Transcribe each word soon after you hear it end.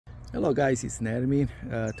Hello guys, it's Nermin.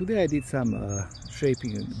 Today I did some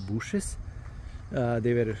shaping bushes.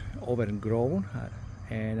 They were overgrown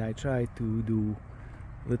and I tried to do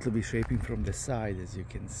a little bit shaping from the side. As you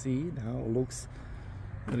can see now, looks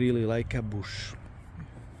really like a bush.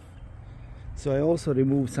 So I also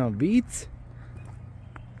removed some weeds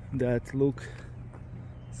that look,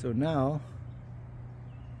 so now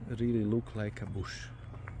really look like a bush.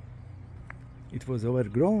 It was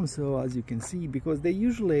overgrown, so as you can see, because they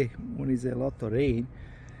usually, when there's a lot of rain,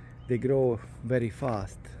 they grow very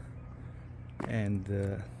fast,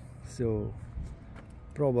 and so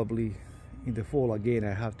probably in the fall again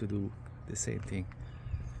I have to do the same thing.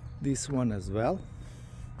 This one as well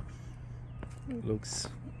looks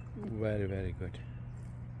very good.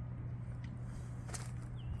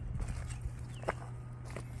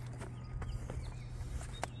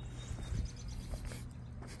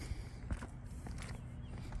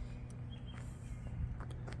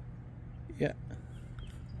 Yeah,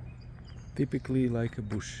 typically like a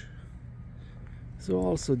bush. So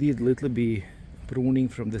also did a little bit pruning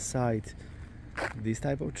from the side. This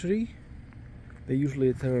type of tree, they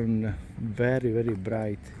usually turn very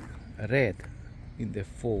bright red in the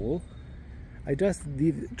fall. I just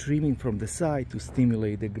did trimming from the side to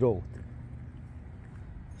stimulate the growth.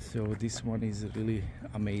 So this one is a really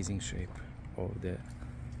amazing shape of the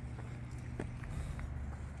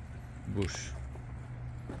bush.